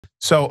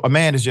So a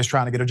man is just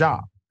trying to get a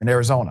job in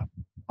Arizona,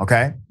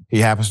 okay? He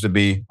happens to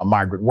be a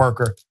migrant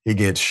worker. He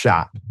gets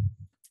shot.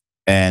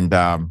 And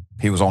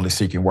he was only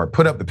seeking work.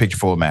 Put up the picture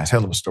full mass,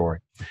 hell of a story.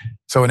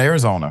 So in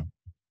Arizona,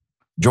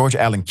 George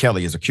Allen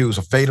Kelly is accused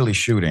of fatally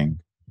shooting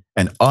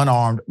an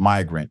unarmed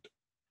migrant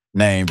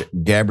named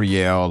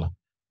Gabrielle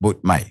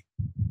Butmay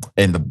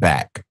in the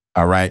back,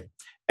 all right?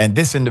 And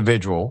this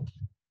individual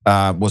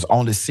was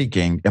only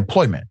seeking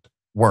employment,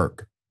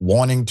 work,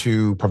 wanting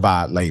to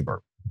provide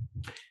labor.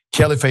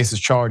 Kelly faces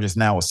charges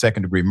now of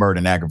second-degree murder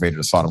and aggravated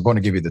assault. I'm going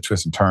to give you the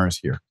twists and turns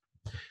here.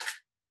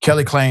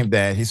 Kelly claimed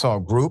that he saw a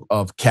group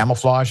of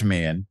camouflaged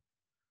men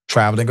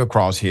traveling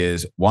across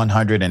his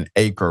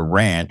 100-acre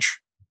ranch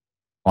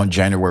on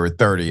January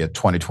 30th,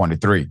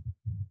 2023.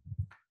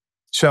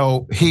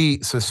 So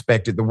he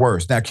suspected the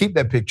worst. Now keep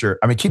that picture,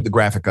 keep the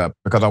graphic up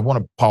because I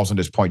want to pause on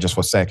this point just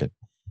for a second.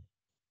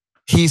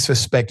 He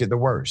suspected the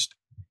worst.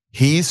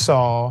 He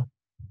saw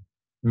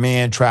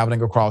men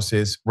traveling across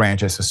his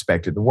ranch and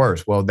suspected the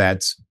worst. Well,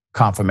 that's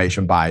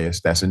confirmation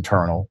bias, that's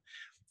internal.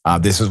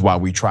 This is why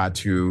we try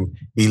to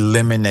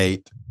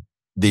eliminate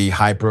the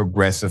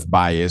hyper-aggressive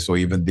bias or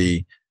even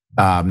the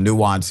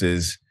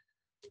nuances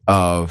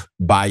of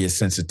bias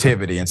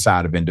sensitivity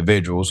inside of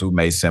individuals who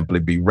may simply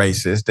be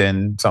racist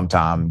and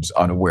sometimes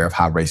unaware of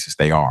how racist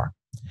they are.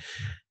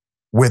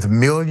 With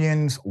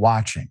millions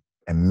watching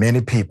and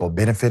many people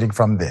benefiting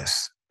from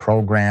this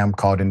program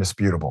called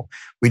Indisputable,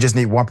 we just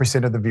need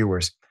 1% of the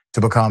viewers to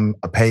become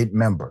a paid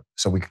member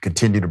so we can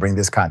continue to bring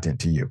this content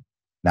to you.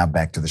 Now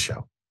back to the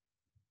show.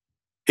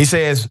 He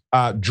says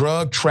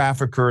drug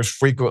traffickers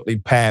frequently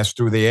pass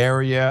through the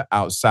area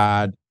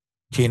outside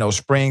Kino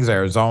Springs,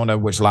 Arizona,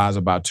 which lies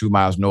about 2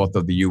 miles north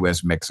of the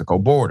U.S. Mexico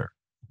border.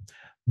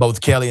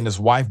 Both Kelly and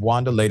his wife,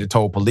 Wanda, later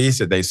told police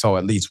that they saw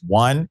at least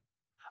one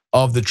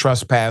of the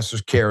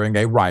trespassers carrying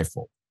a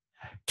rifle.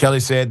 Kelly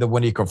said that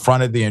when he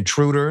confronted the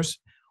intruders,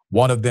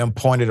 one of them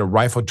pointed a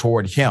rifle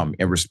toward him.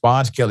 In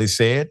response, Kelly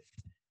said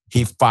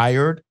he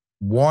fired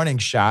warning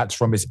shots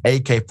from his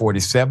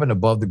AK-47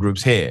 above the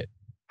group's head.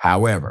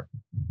 However,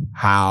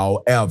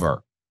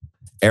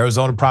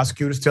 Arizona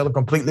prosecutors tell a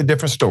completely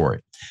different story.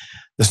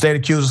 The state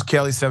accuses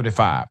Kelly,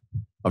 75,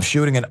 of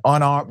shooting an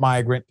unarmed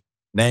migrant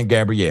named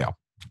Gabrielle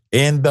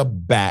in the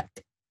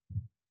back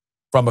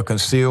from a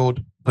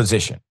concealed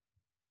position.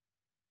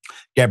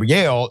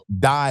 Gabrielle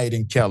died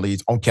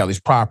on Kelly's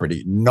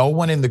property. No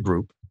one in the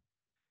group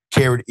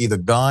carried either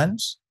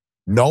guns.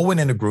 No one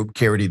in the group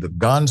carried either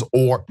guns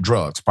or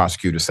drugs,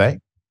 prosecutors say.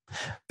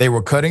 They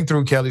were cutting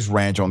through Kelly's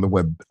ranch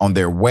on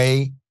their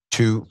way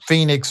to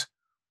Phoenix,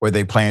 where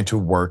they plan to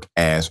work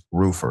as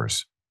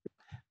roofers.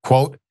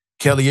 Quote,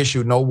 Kelly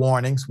issued no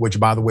warnings, which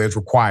by the way is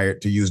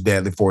required to use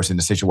deadly force in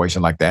a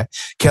situation like that.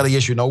 Kelly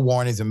issued no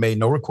warnings and made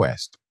no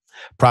request.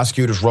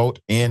 Prosecutors wrote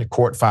in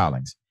court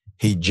filings,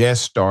 he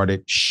just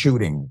started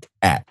shooting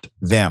at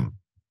them.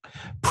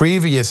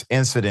 Previous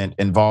incident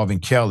involving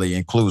Kelly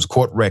includes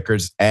court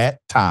records at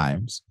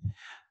times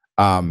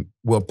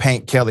will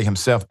paint Kelly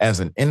himself as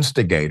an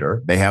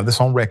instigator. They have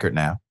this on record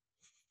now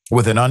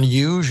with an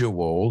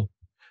unusual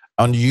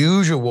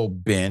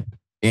bent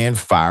in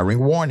firing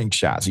warning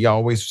shots. He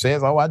always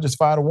says, I just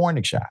fired a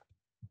warning shot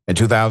in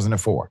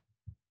 2004.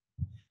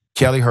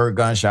 Kelly heard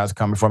gunshots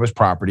coming from his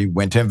property,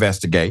 went to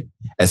investigate.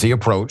 As he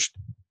approached,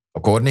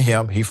 according to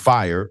him, he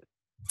fired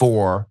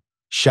 4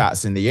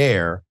 shots in the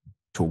air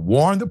to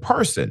warn the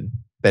person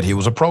that he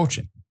was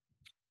approaching.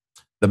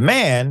 The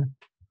man,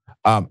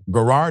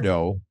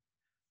 Gerardo,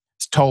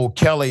 told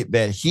Kelly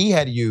that he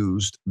had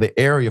used the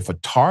area for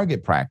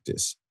target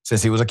practice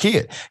since he was a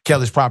kid.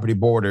 Kelly's property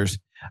borders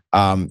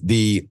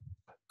the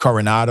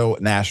Coronado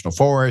National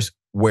Forest,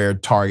 where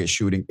target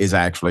shooting is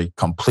actually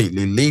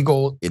completely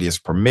legal. It is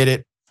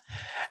permitted.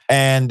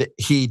 And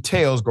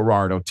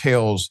Gerardo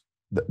tells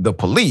the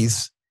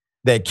police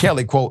that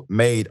Kelly, quote,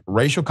 made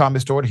racial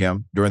comments toward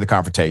him during the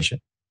confrontation.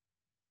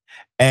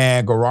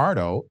 And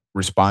Gerardo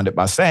responded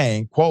by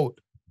saying, quote,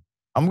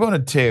 I'm going to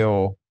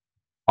tell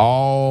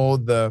all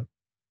the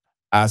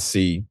I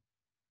see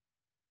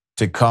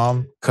to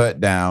come cut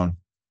down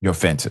your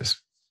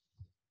fences.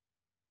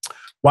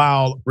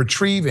 While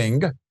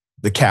retrieving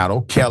the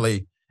cattle,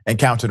 Kelly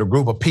encountered a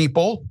group of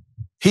people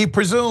he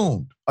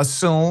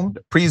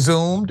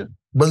assumed,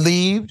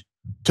 believed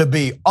to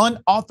be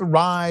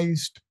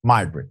unauthorized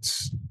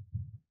migrants.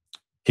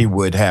 He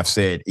would have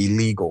said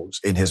illegals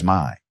in his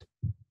mind.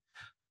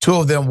 2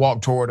 of them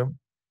walked toward him.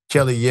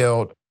 Kelly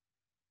yelled,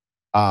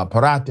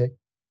 parate,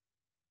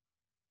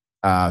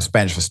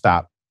 Spanish for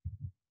stop,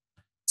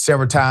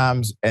 several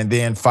times and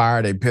then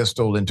fired a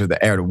pistol into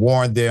the air to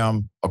warn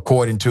them,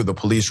 according to the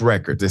police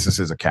record. This is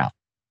his account.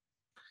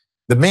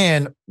 The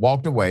men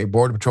walked away.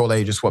 Border Patrol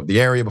agents swept the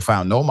area but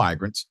found no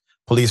migrants.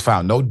 Police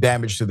found no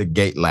damage to the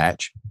gate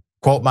latch.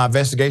 Quote, my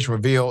investigation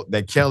revealed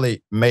that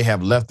Kelly may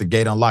have left the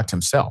gate unlocked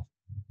himself,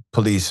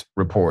 police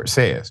report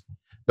says.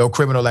 No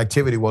criminal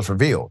activity was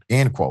revealed,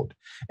 end quote.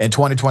 In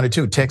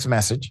 2022, a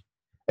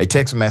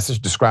text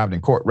message described in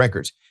court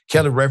records,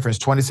 Kelly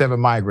referenced 27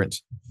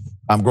 migrants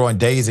growing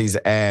daisies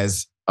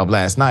as of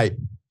last night.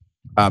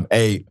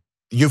 A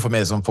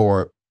euphemism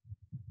for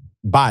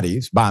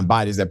buying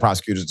bodies that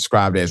prosecutors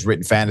described as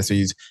written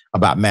fantasies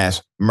about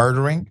mass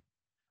murdering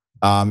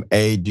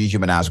a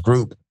dehumanized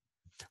group.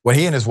 When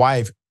he and his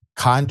wife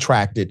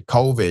contracted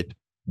COVID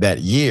that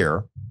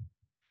year,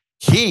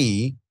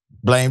 he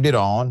blamed it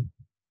on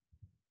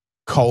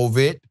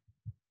COVID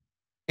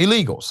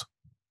illegals.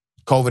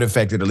 COVID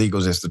infected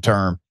illegals is the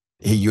term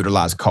he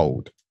utilized,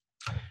 code.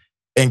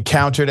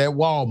 Encountered at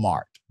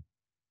Walmart.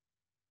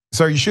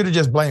 Sir, you should have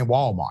just blamed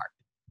Walmart.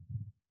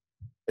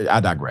 I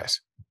digress.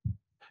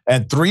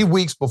 And 3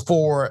 weeks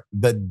before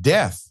the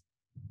death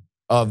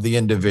of the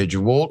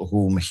individual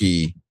whom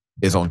he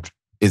is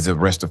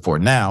arrested for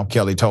now,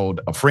 Kelly told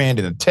a friend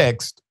in a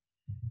text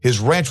his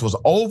ranch was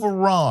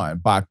overrun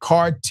by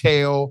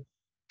cartel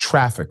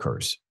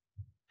traffickers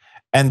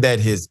and that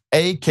his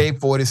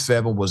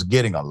AK-47 was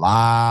getting a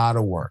lot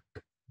of work.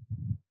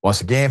 Once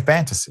again,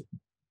 fantasy.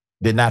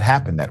 Did not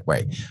happen that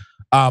way.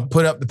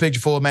 Put up the picture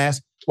full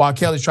mask. While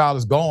Kelly's trial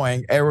is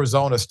going,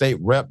 Arizona State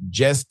Rep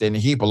Justin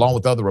Heap, along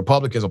with other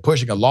Republicans, are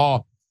pushing a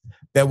law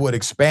that would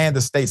expand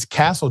the state's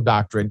castle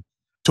doctrine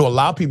to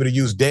allow people to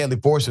use deadly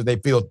force if they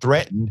feel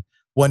threatened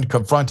when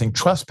confronting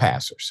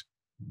trespassers.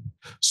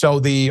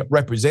 So the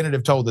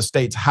representative told the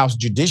state's House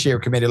Judiciary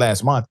Committee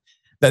last month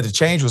that the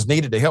change was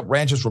needed to help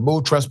ranchers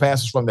remove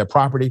trespassers from their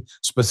property,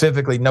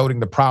 specifically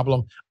noting the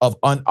problem of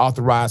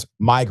unauthorized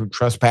migrant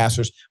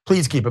trespassers.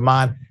 Please keep in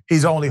mind,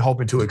 he's only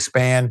hoping to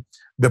expand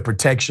the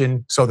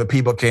protection so that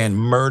people can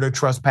murder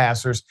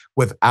trespassers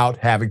without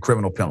having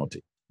criminal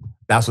penalty.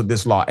 That's what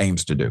this law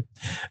aims to do.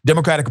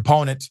 Democratic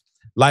opponents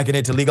liken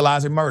it to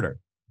legalizing murder,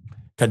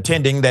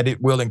 contending that it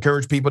will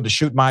encourage people to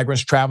shoot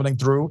migrants traveling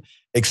through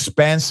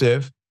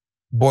expansive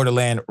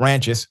borderland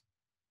ranches.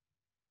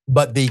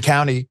 But the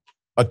county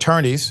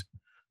attorneys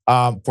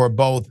for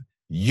both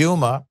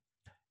Yuma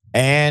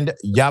and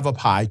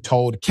Yavapai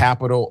told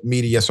Capital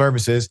Media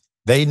Services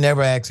they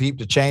never asked Heap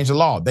to change the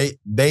law. They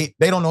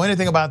don't know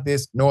anything about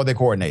this, nor are they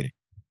coordinating.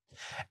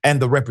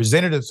 And the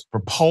representative's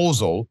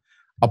proposal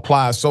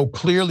applies so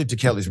clearly to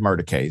Kelly's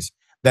murder case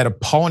that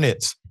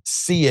opponents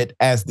see it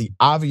as the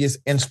obvious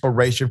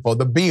inspiration for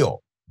the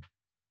bill.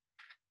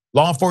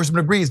 Law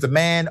enforcement agrees the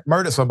man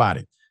murdered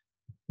somebody.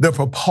 The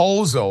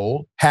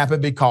proposal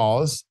happened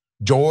because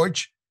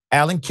George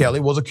Allen Kelly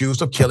was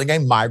accused of killing a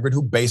migrant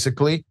who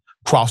basically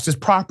crossed his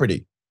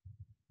property,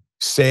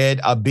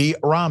 said Abi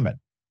Rahman,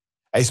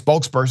 a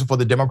spokesperson for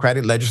the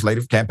Democratic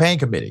Legislative Campaign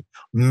Committee.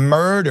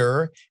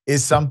 Murder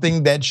is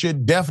something that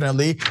should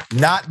definitely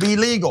not be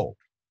legal,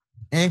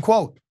 end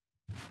quote.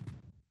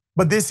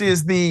 But this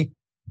is the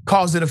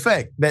cause and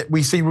effect that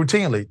we see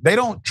routinely. They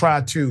don't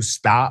try to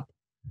stop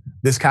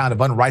this kind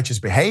of unrighteous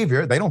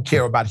behavior. They don't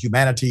care about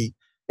humanity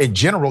in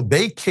general.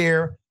 They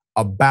care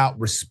about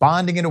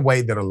responding in a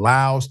way that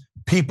allows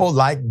people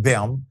like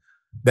them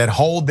that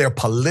hold their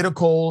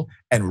political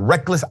and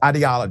reckless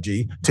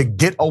ideology to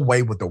get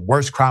away with the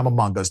worst crime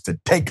among us, to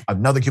take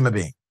another human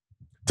being,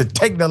 to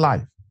take their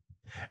life.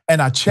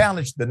 And I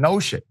challenge the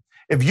notion,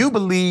 if you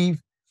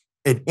believe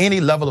in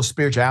any level of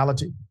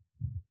spirituality,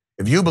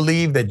 if you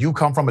believe that you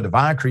come from a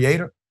divine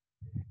creator,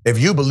 if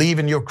you believe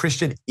in your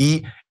Christian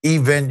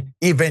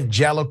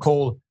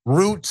evangelical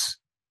roots,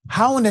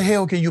 how in the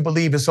hell can you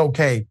believe it's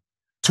okay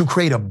to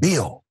create a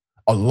bill,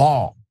 a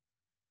law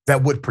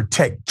that would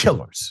protect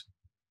killers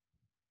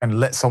and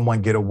let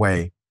someone get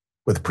away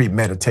with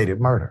premeditated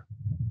murder?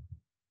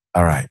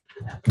 All right,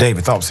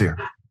 David, thoughts here?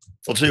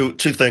 Well,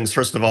 two things.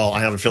 First of all,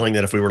 I have a feeling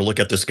that if we were to look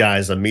at this guy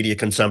as a media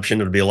consumption,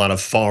 it would be a lot of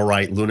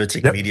far-right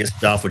lunatic media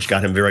stuff, which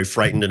got him very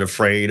frightened and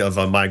afraid of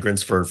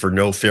migrants for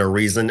no fair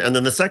reason. And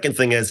then the second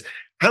thing is,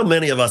 how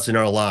many of us in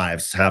our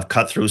lives have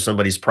cut through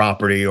somebody's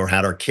property or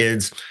had our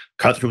kids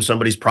cut through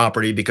somebody's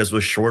property because it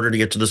was shorter to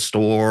get to the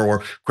store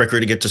or quicker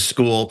to get to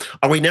school?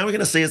 Are we now going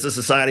to say as a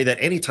society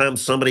that anytime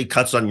somebody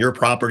cuts on your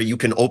property, you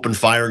can open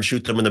fire and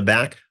shoot them in the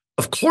back?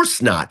 Of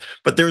course not.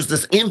 But there's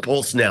this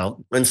impulse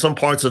now in some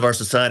parts of our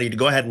society to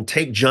go ahead and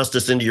take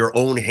justice into your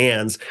own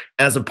hands,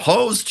 as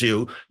opposed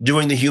to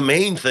doing the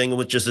humane thing,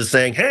 which is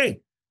saying, hey,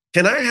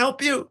 can I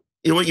help you?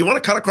 You want to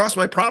cut across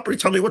my property?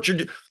 Tell me what you're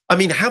doing. I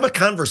mean, have a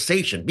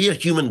conversation, be a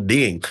human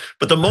being.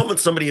 But the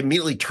moment somebody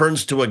immediately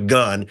turns to a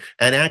gun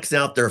and acts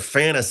out their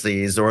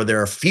fantasies or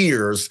their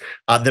fears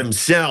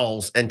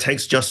themselves and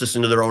takes justice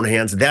into their own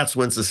hands, that's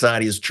when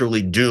society is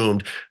truly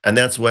doomed. And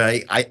that's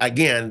why,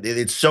 again,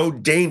 it's so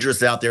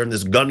dangerous out there in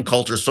this gun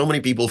culture. So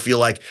many people feel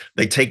like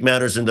they take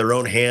matters in their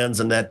own hands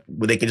and that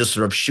they can just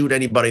sort of shoot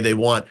anybody they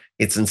want.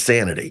 It's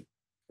insanity.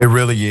 It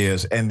really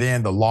is. And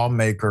then the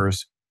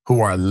lawmakers who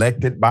are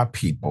elected by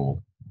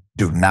people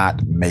do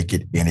not make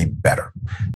it any better.